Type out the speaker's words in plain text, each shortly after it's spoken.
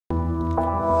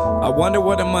I wonder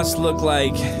what it must look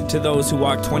like to those who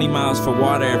walk 20 miles for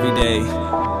water every day,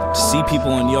 to see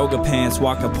people in yoga pants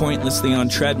walking pointlessly on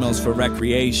treadmills for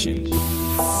recreation.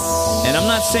 And I'm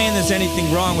not saying there's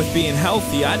anything wrong with being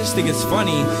healthy, I just think it's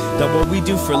funny that what we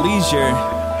do for leisure,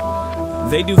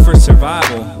 they do for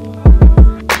survival.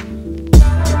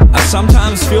 I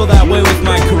sometimes feel that way with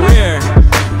my career,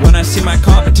 when I see my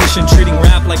competition treating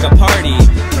rap like a party,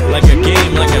 like a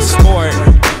game, like a sport.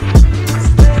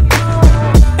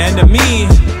 And to me,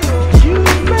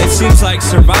 it seems like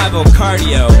survival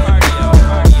cardio,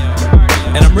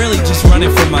 and I'm really just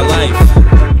running for my life.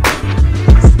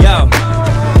 Yo,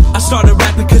 I started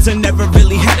rapping cause I never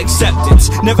really had acceptance,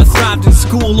 never thrived in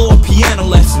school or piano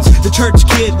lessons. The church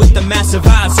kid with the massive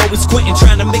eyes, always squinting,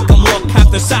 trying to make them look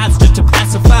half their sides just to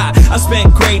pacify. I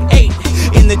spent grade 8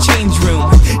 in the change room,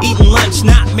 eating lunch,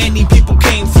 not many people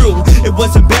came through. It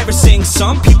was embarrassing,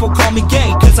 some people call me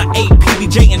gay, cause I ate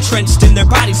PBJ entrenched in their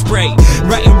body spray.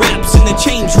 Writing raps in the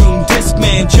change room,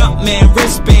 Discman, Jumpman,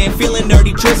 wristband, feeling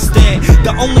nerdy Tristan.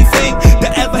 The only thing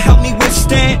that ever helped me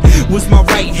withstand was my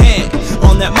right hand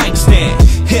on that mic stand.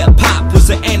 Hip-hop was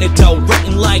an antidote,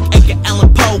 written like Edgar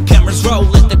Allan Poe. Cameras roll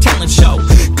at the talent show,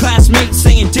 classmates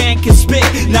saying Dan can spit,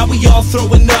 now we all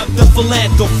throwing up the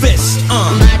philanthropist.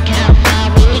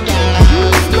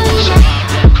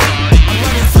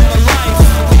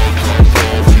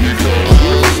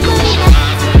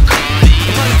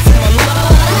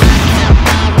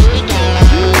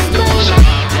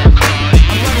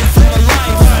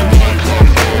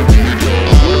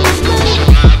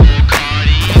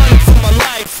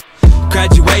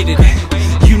 Graduated,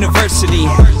 university,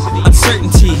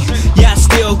 uncertainty. Yeah, I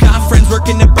still got friends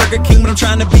working at Burger King, but I'm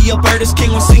trying to be Alberta's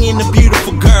king while singing a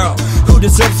beautiful girl who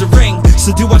deserves a ring.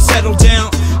 So do I settle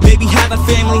down? Maybe have a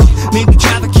family, maybe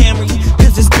drive a Camry,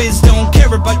 cause this biz don't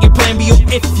care about your plan B. Or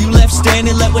if you left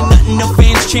standing, left with nothing, no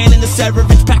fans chanting. The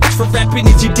Saravage package for rapping,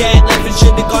 is your dad laughing?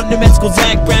 Should've gone to med school,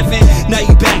 Zach Braffin. Now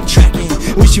you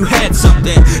backtracking, wish you had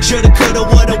something. Shoulda, coulda,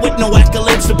 woulda, with no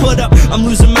accolades to put up. I'm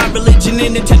losing my religion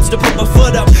in attempts to put my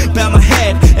foot up. Bow my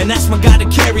head, and that's my God to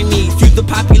carry me through the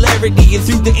popularity and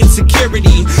through the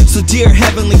insecurity. So dear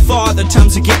Heavenly Father,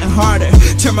 times are getting harder.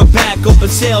 Turn my back, open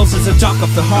sails as I dock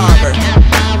off the harbor.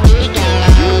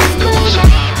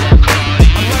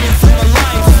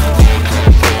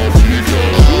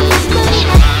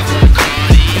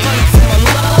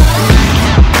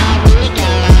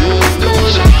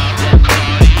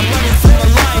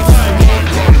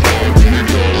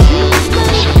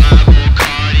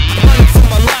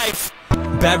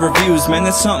 Bad reviews, man,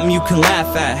 that's something you can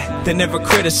laugh at. They never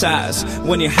criticize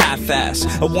when you're half-assed.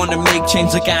 I wanna make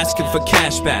change like asking for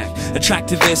cash back.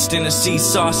 Attractivist in a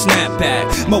seesaw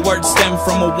snapback. My words stem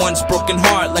from a once broken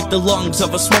heart, like the lungs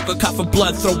of a smoker caught for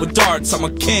blood, throw with darts. I'm a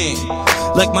king,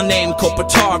 like my name,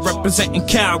 Kopitar, representing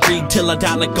Calgary till I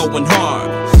die, like going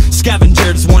hard.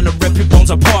 Scavengers wanna rip your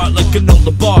bones apart like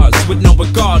granola bars, with no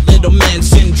regard, little man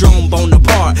syndrome,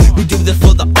 Bonaparte. We do this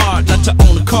for the art, not to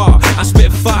own a car. I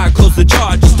spit fire, close the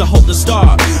jar just to hold the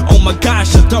star. Oh my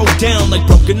gosh, I throw down like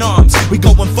broken arms. We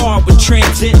going far with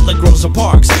transit like Rosa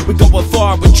Parks. We going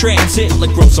far with transit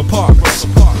like Rosa Parks.